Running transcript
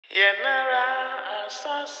Yenara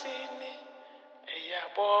assassini, ya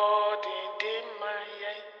body dim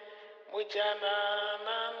my Mujana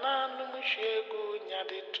nanu mushegu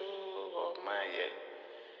nyaditu o maye.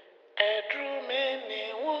 Edru mene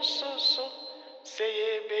wososo,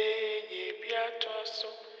 seyebe ye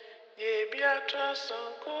biatoso,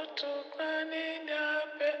 kutu kwani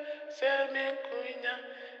nyape, semekunya,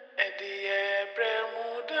 ediye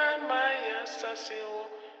bremuda maya sasiwo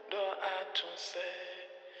do atunse.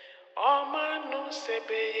 Omanu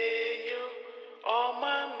sebeye yo,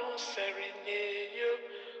 omanu serinye yo,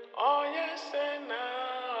 oyese na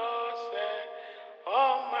ose,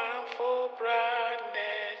 oman fubra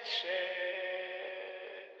neche.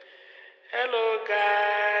 Hello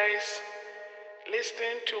guys,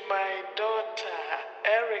 listen to my daughter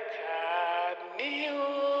Erica New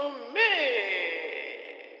Mix.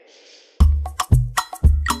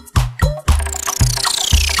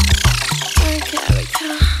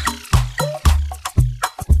 Erica.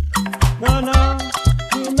 Nana,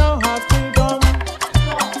 you know how freedom.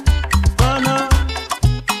 Nana,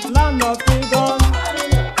 land of freedom.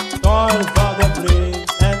 Toil for the brave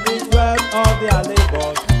and the wealth of their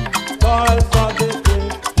labors. Toil for the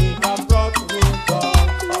brave, we have brought wisdom.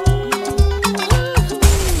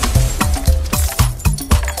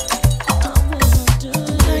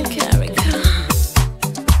 Thank you, Erica.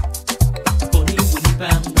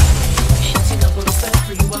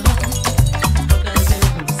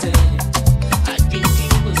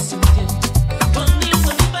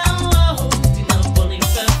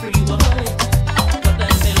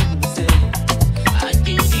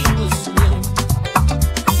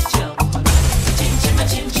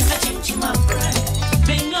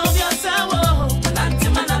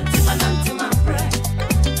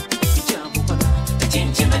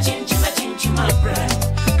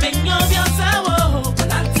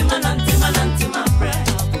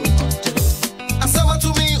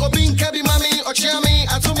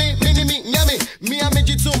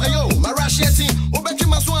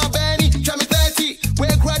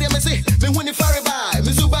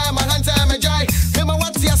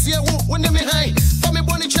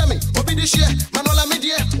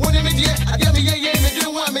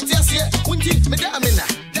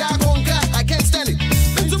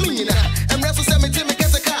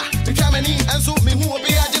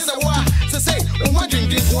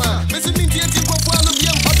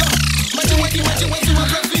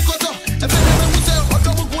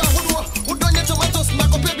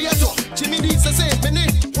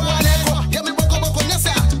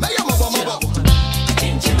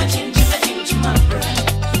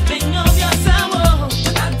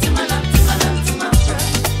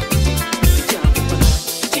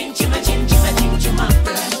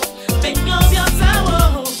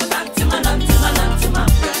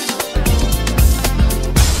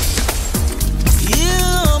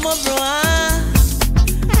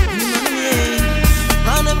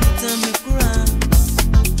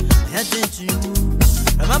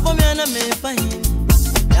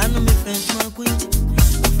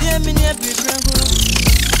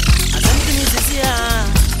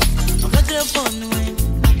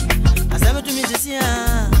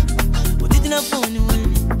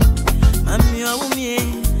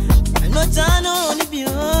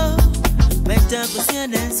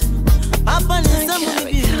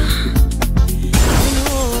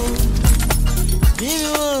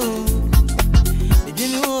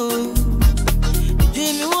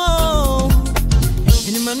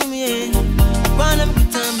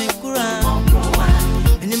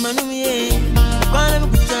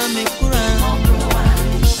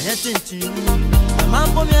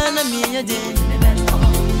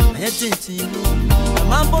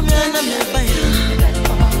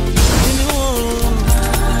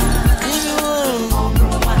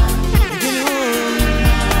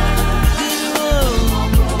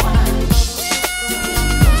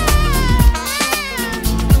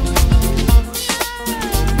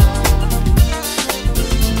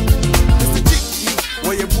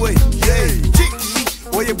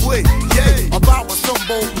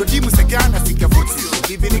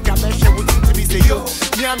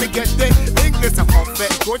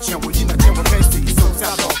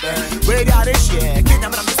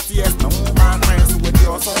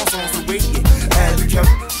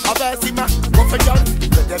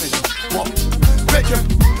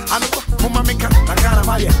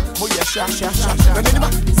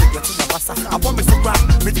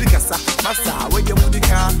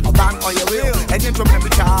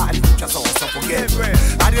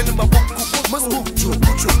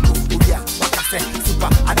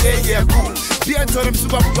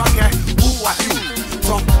 Who are you?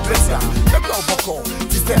 Talk, listen, let me go.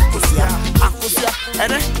 say Kosia, Akosia,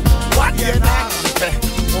 and what year now?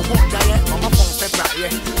 Oh, Diet, Mama Pong Pepper,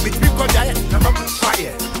 with people diet, number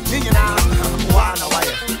fire. Nina, one away.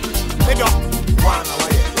 They don't one away.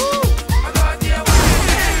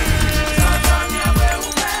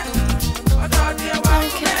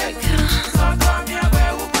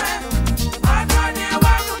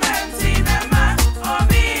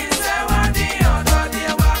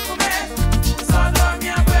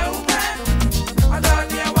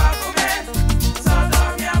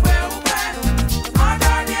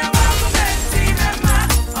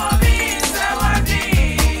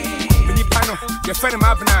 Friend of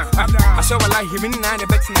mine, I saw a light him in 9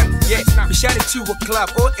 betting. Yeah, we shot it to a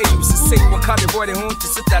club. Or a used to say, what call the boy home to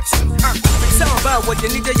sit that soon. Some about what you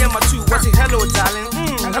need to yama too. Was it hello, darling?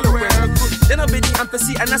 Hello, where? Then I'll be the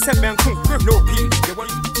empathy and I said, man, no pee.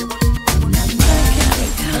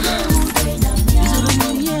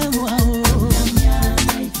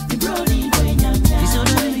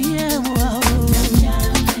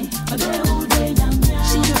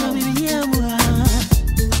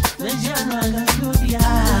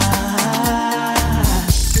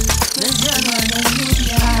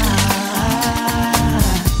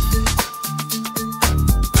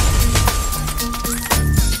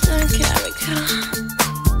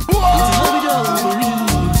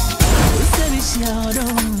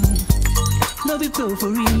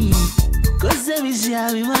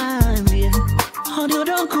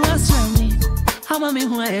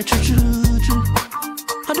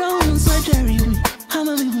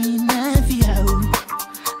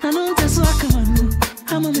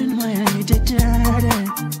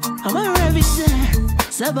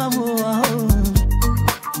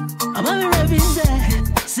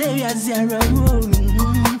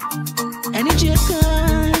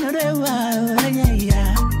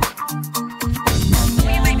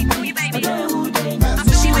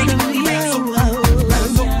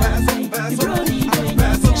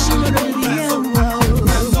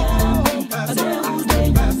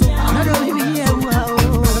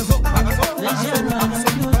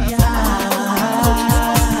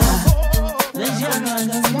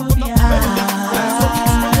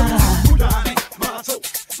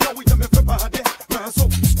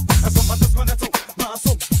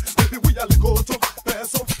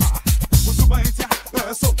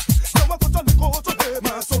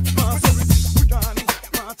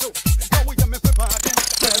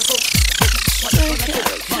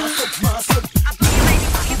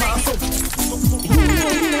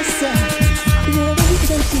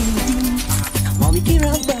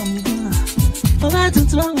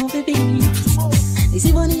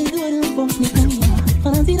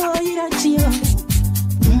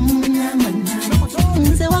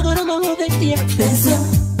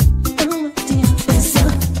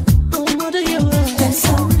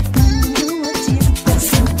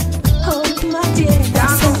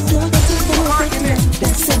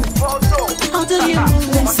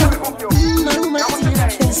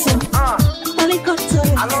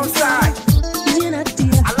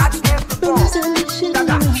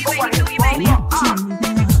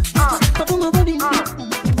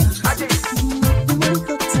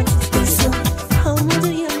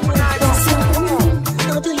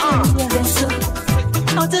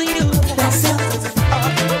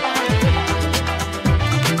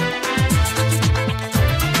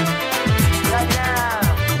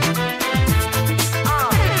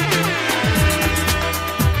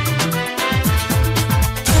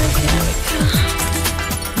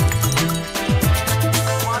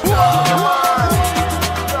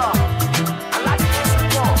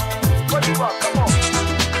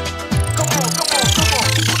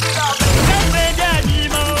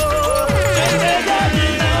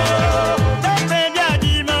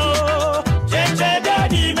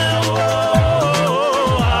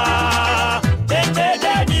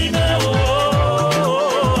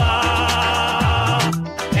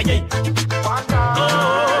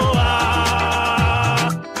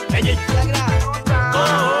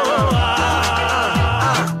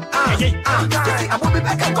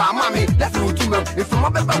 If I'm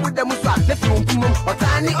a with them, let's move to move. Or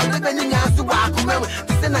tiny on the venue, so I come out.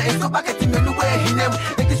 This is a so back at him anywhere he named.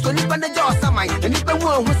 It is only when the jaws are mine. And if the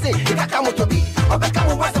one who say, I come to be, or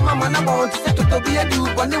become what's a mamma, I want to set to be a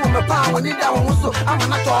dude, but never my power when it down so I'm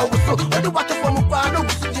not all so. Or the water from a bar, no,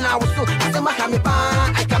 I was so. I said, my hammy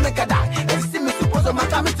bar, I can make a die. And see me suppose my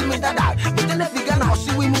family to me that die. But then I figure out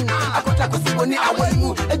she will move. I got to see when I will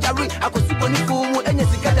move. A jarry, I could see when you fool, and you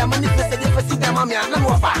see that manifested if I see them, mammy, and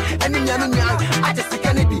no fire. And in your I just see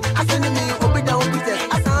Kennedy. I send me over down with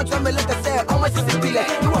it. I sound from a letter say, how much is it?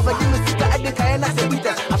 You have a demon, I think I said with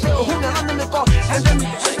us. I say, oh, who am I? And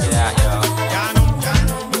then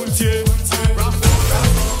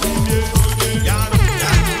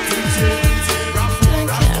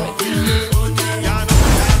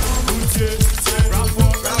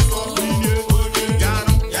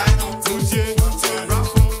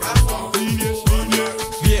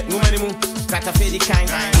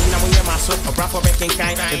rap for making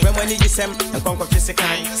kind. And when you sem and conquer this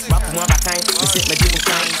kind, rap more kind, you sit my deep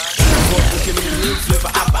kind. New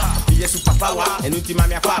flavor abba, be a superpower, and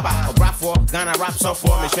ultimate papa. A rap for Ghana rap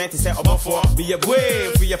software, me trying to say about for be a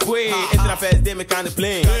way, for your way. Into the first day, me kind of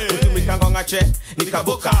plane. Me can go and check, Nika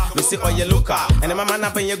Boka, me sit on your looker. And the mama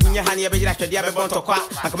up in your gunya honey, be like the other to quack.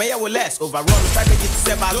 I come here with less overall, strategy to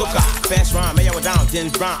say bazooka. First round, me down,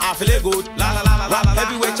 James Brown, I feel good. La la la la la.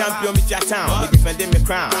 Heavyweight champion, me your town, me defending me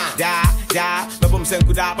crown. Da, no boom sen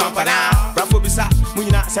kuda pampada. Rap for bisa,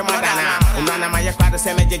 Munina, Samadana. And Nana Maya Quada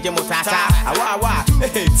Seme Motasa. Awa,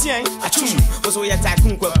 hey, Tian, I choose. Was we attack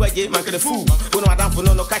Kunko, man, the fool. When I don't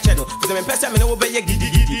know no catcher, because I'm person, no obey a giddy.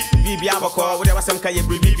 Bibi Abacor, whatever some kaya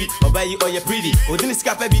bibi, obey you or you're pretty. Or didn't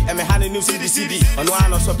scap baby, and me had a new CD. On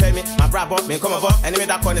one also pay me, my brother, me come over, and made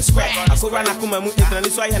up on the square. I could run a Kumamu into the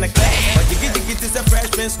soy and a clay. But the giddy is the fresh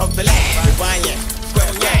prince of the land. The wine,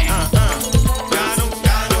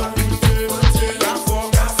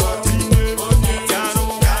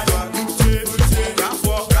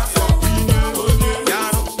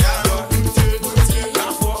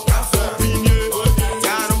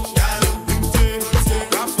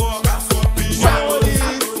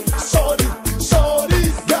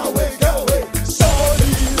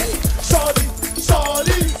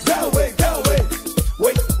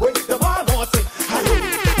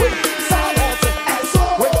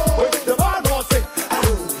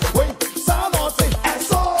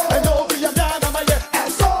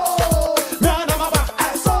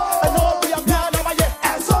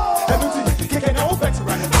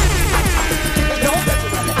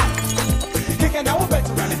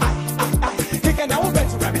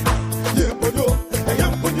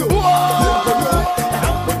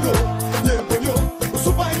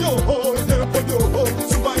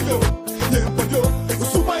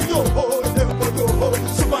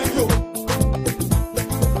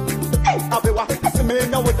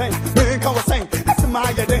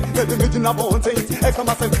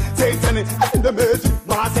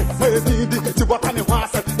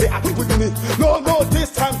 No,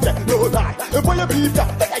 this time, no lie. If I be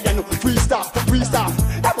that, freestyle.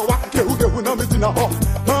 Ever walk, you know, it's in a hall.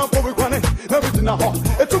 For we run it, everything a hall.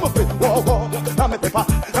 It's a bit, whoa. I'm a paper,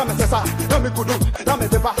 I'm a sessa, I'm a good, I'm a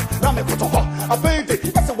paper, I'm a photo hall. A baby,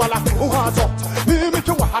 it's a walla who has up. Me make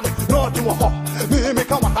you a hand, not do a hall. Me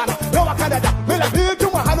make a hand, no, I can't. Me make you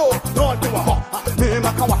a hand, not do a hall. Me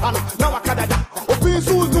make a hand, no, I can't. Or be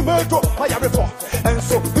soon the metro, I have it for. And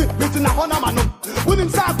so, it's in a honor man. When him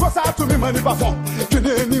say cross out to me money before, you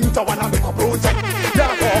name him to one of the project.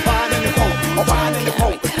 Yeah, go find in the phone, or find in the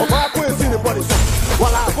phone, or back when see the body.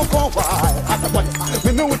 While I go on why, as a body.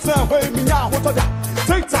 Me know it's not way me now, what of that?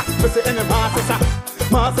 Take time, we say in the master,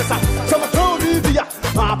 some of throw the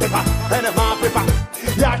my paper, and a my paper.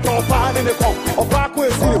 Yeah, go find in the phone, or back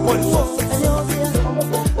when see the body.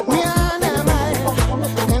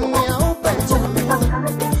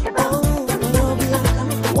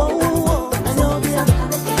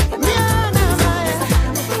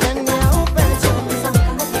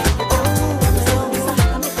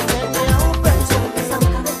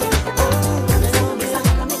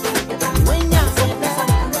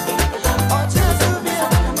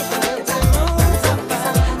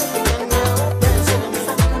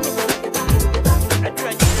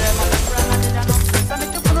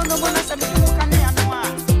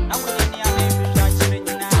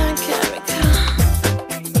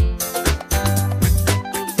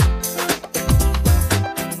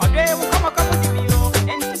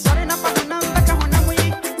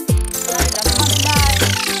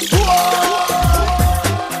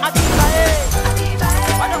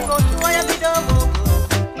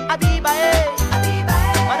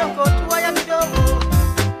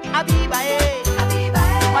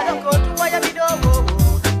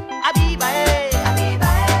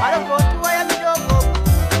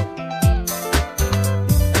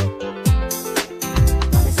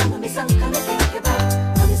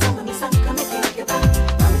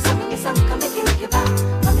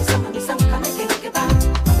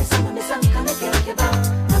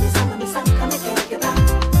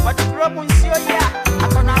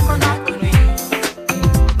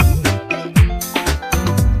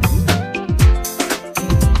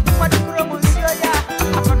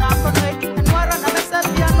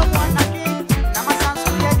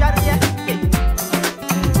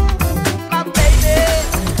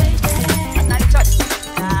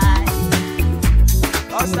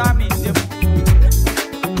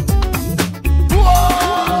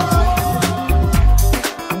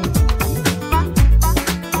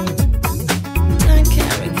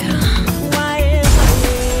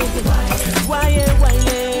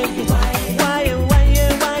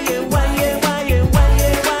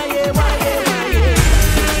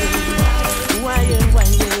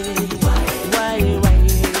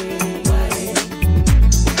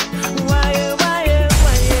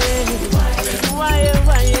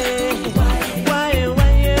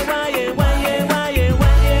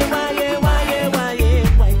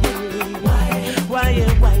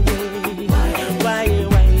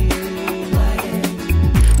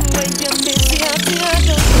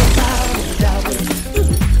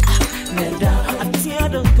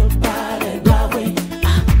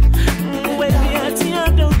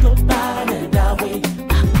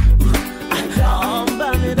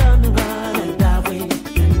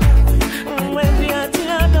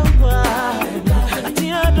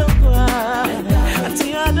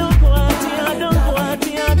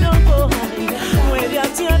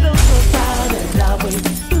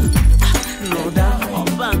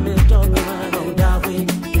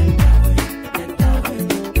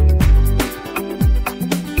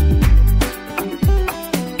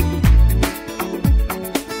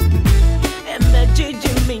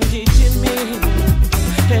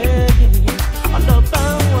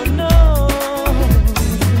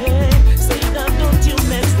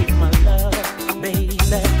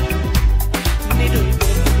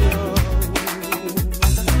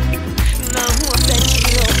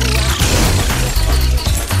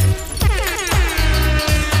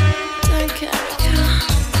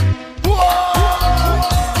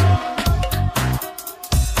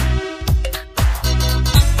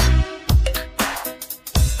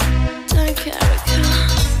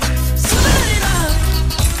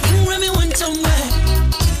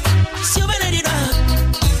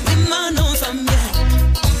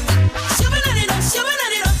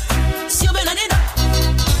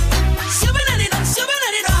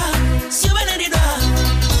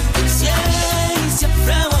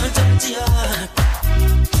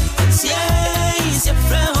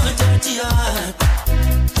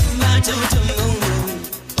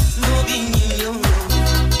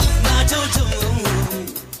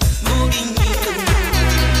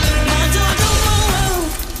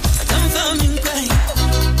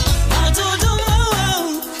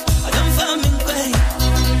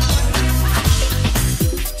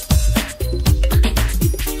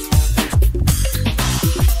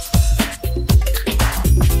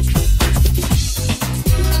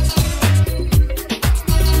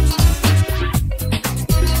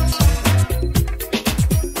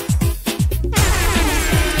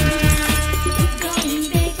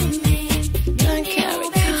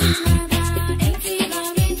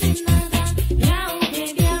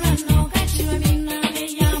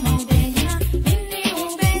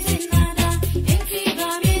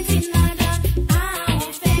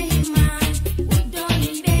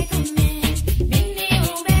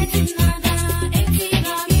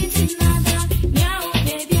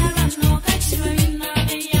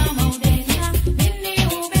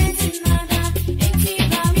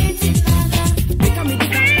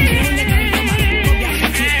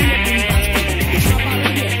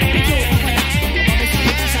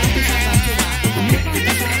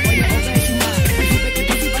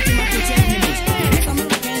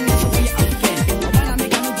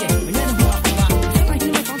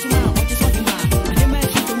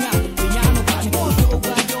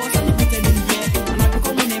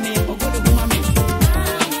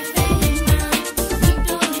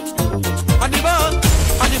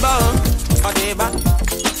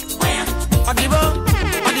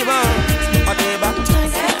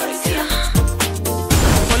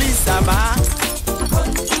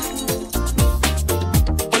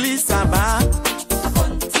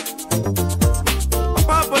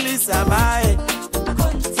 police abaye.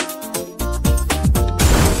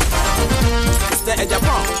 Mr.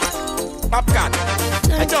 Ejapon, Popcat,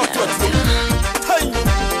 I don't want to. Hey!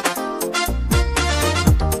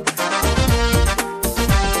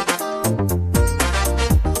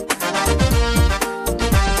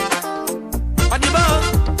 Adiba,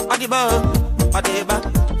 Adiba, Adiba.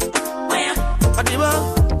 Adiba,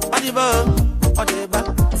 Adiba, Adiba.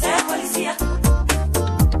 C'est policia.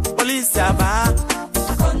 Police aba.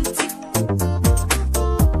 Conti.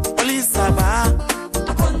 Police aba.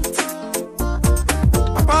 Conti.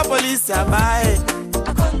 Papa police aba.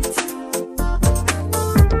 Conti.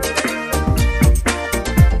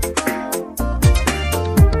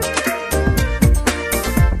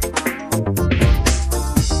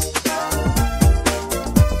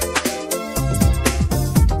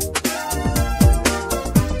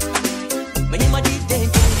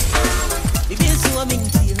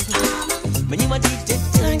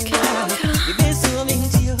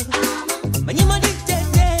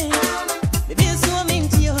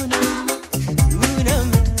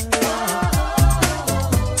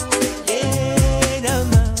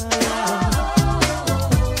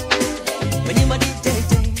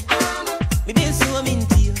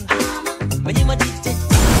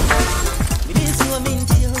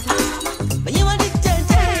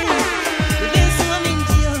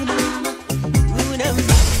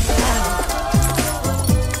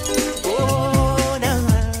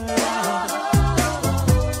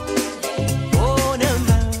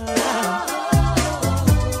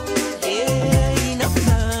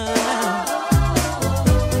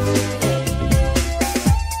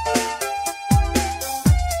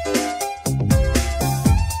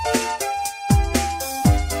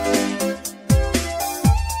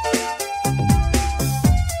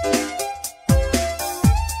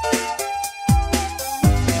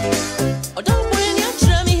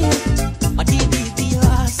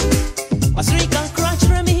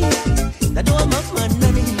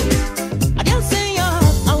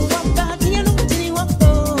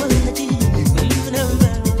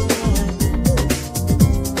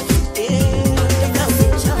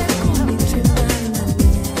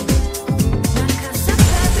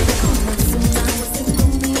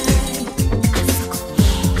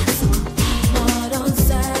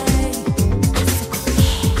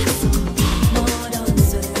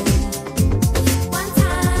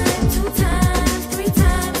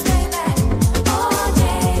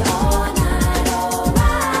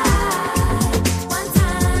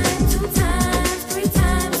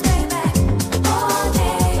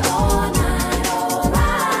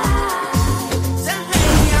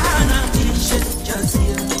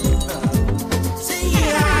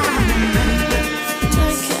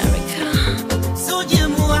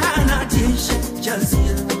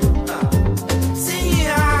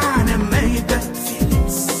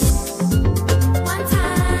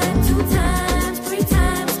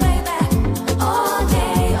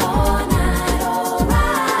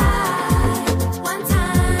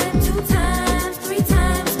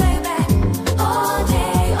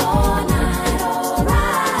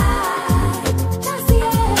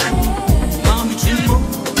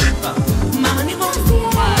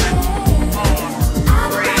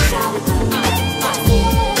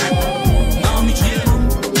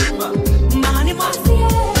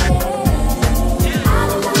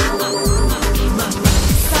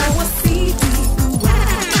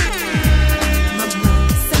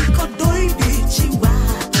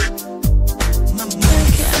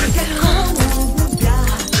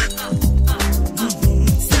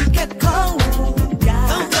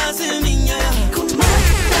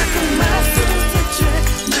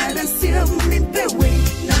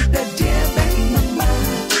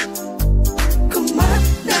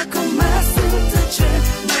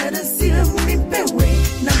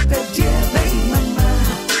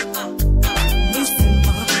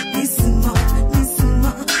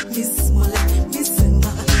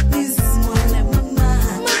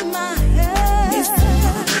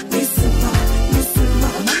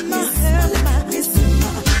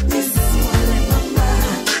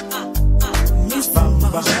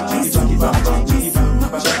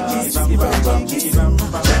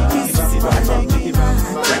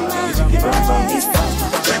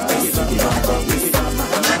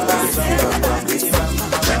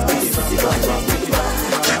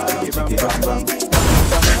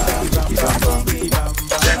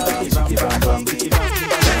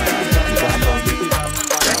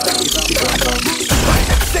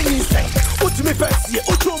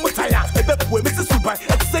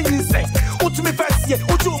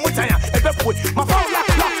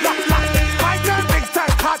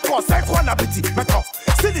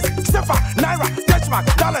 Sefa, Naira, Dutchman,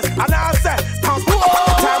 dollars, and I said, pounds.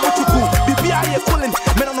 Time what you do, BBI calling,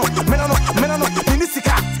 Menano,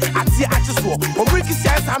 Minisika, Atia Achiso, or Ricky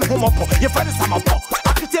says I'm home up, your friend is I'm up.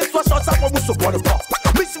 I could take what shots up on support the pop.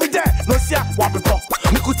 Miss me there, no see what before.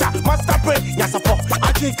 Nikuta, master brain, Yasapo,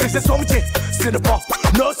 I can't kiss the something, sit the ball.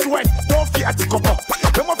 No sweat, don't fear at the couple.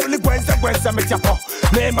 The more really Gwenza, make your pop.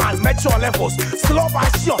 Name and metro levels, slow by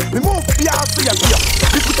sure, we move beyond to your beer.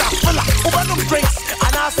 Nikuta, fuller, over no drinks,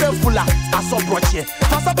 and I say fuller, I saw brought here.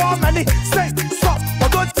 Pass about many, say, stop, or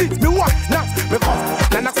don't see me what now, because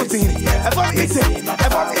then I could sing it. Everyone is it,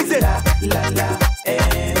 everyone is it. La la,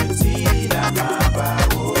 empty, la maba,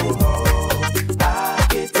 oh, I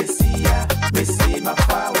get to see ya, me see my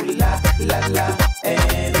faula, la la,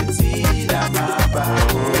 empty, la maba,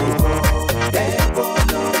 oh,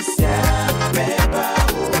 evolution, meba,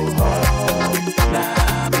 oh, na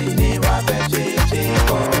mini wa bejeje,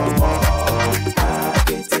 oh, I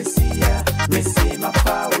get to see ya, me see my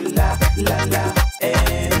faula, la la,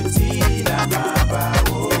 empty, la maba,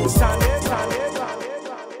 oh.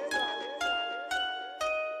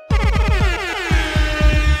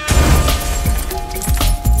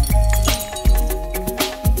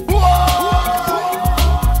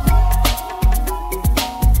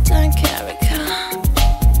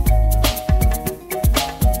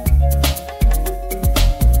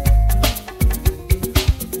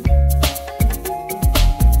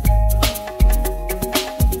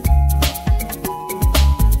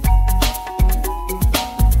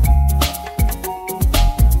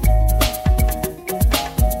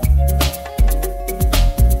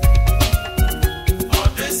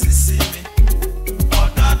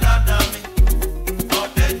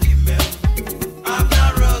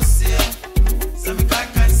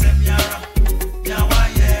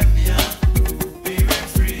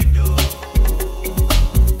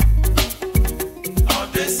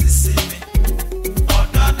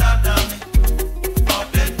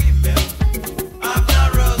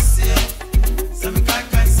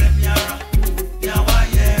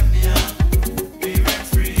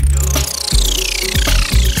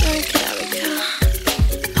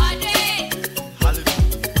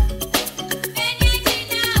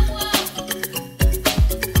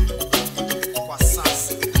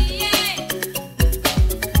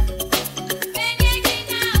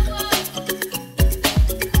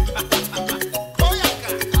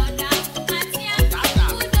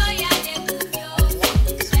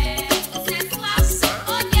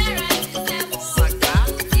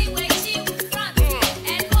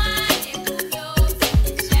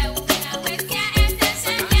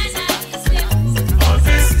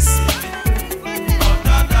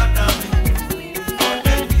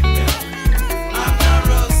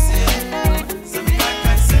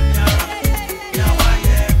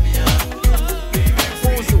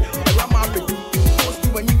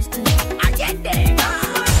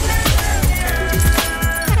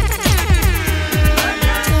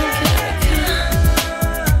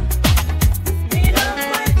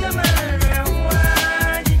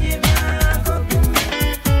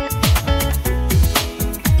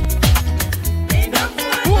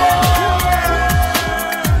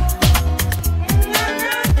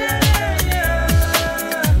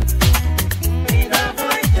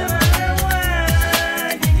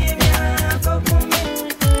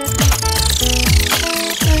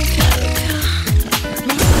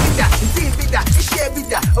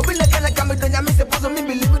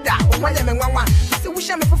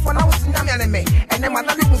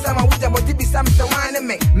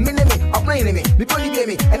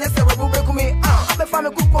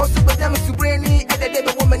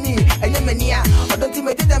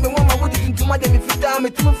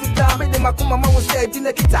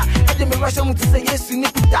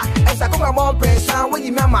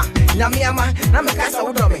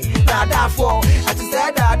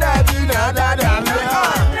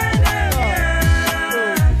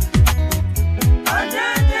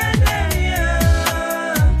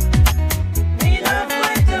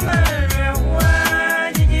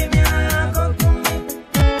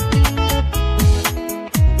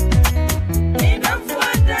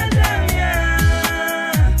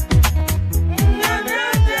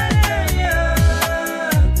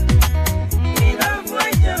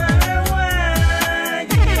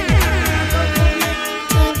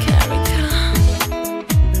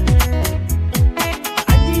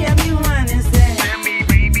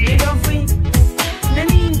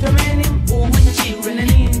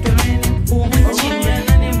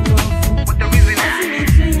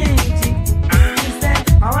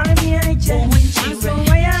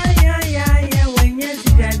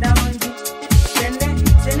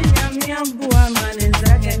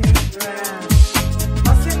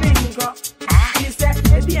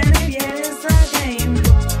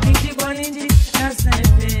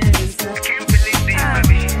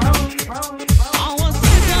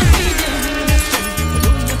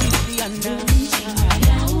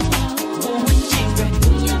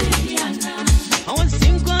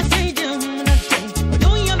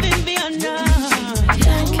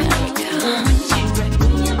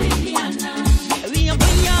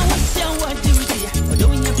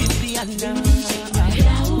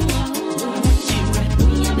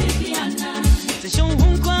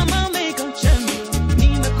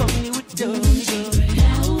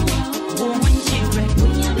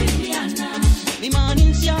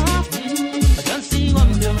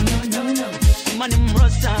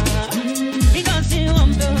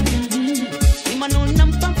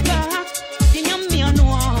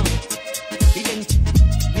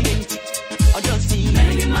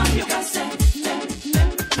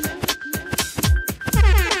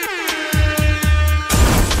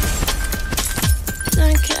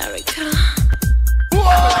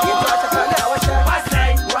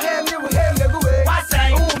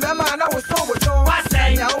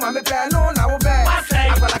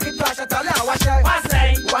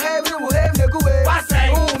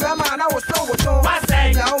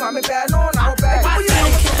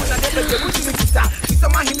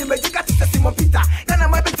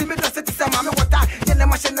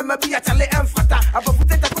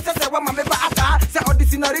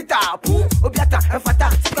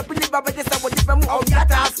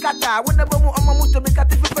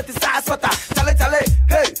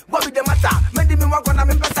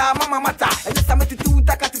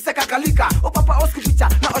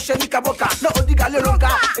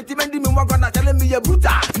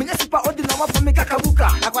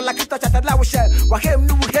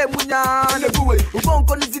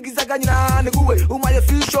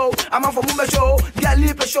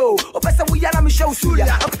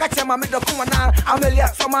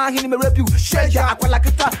 Hini me review share ya akwala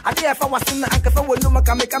kita ade efa wasina ankafa wonu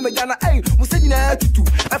maka meka medana musanyina tutu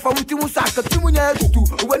efa wuti musa ka timunya tutu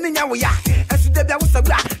wani nya wo ya esu de bia wo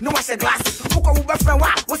sabra no wa she glasses uko wo befriend wa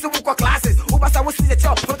wo se wo classes wo basa wo see the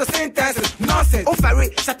chop for the sentences nonsense o ferry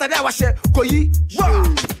saturday wa she koyi wow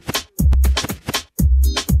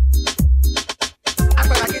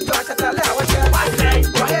akwala kita saturday wa she wa say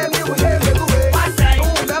wa he mi wo he me go wa say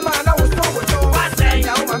o na ma na wo so wo wa say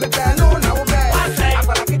ya wo ma me pe no na wo be wa say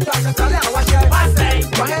akwala kita saturday wa she wa say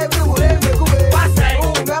wa he mi wo he me go wa say o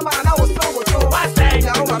na ma na wo so wo wa say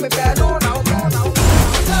ya wo ma me pe no na wo be na wo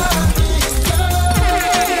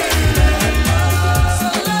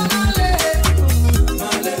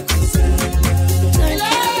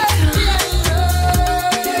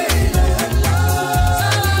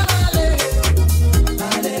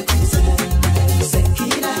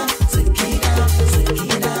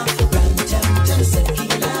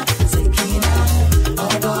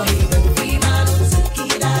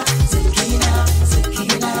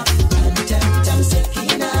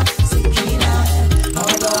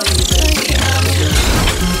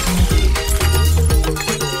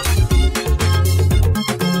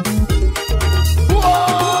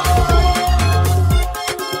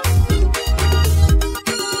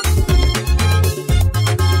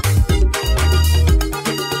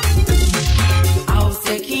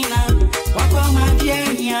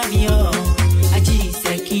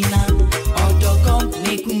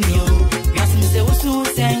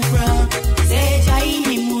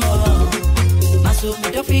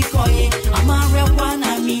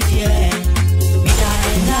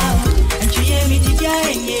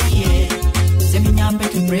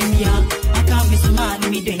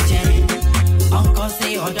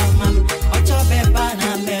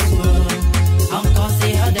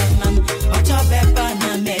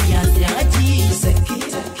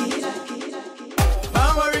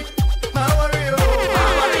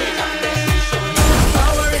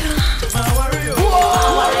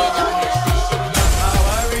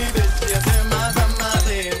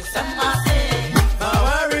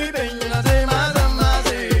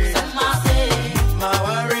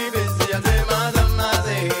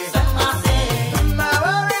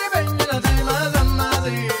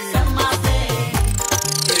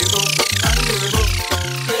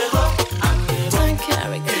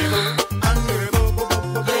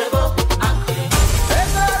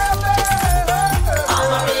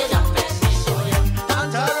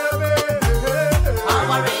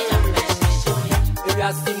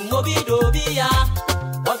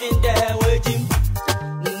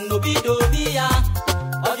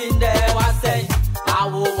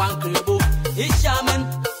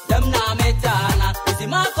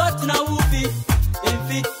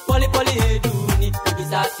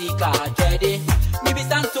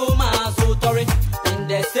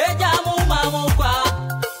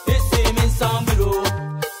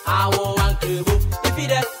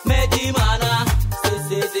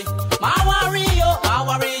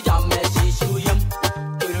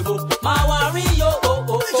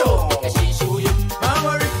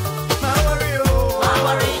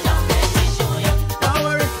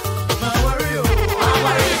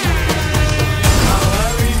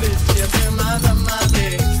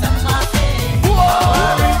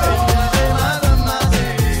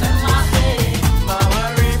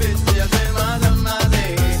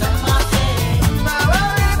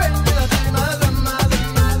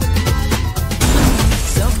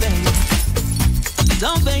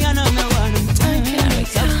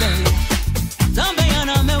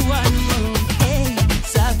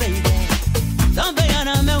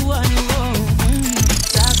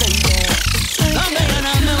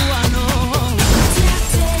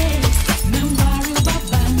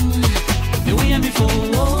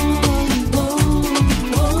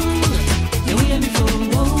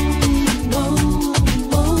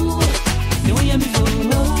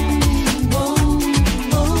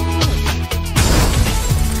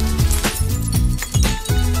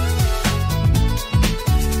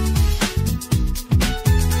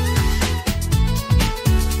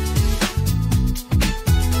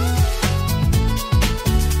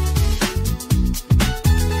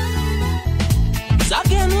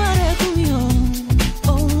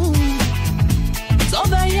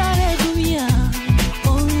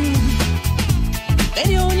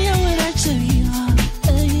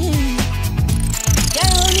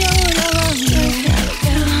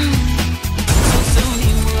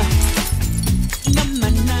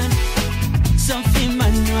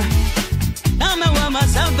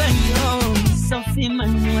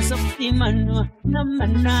Sophie Manu, no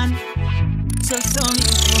manan, so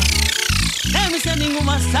let me send you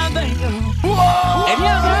my sabbath. And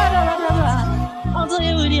you're also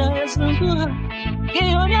you with your son.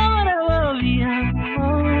 Get on your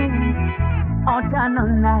all done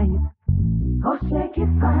on night. Oh, shake it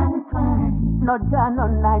fine. Not done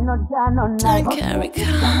on night, not done on night. Carry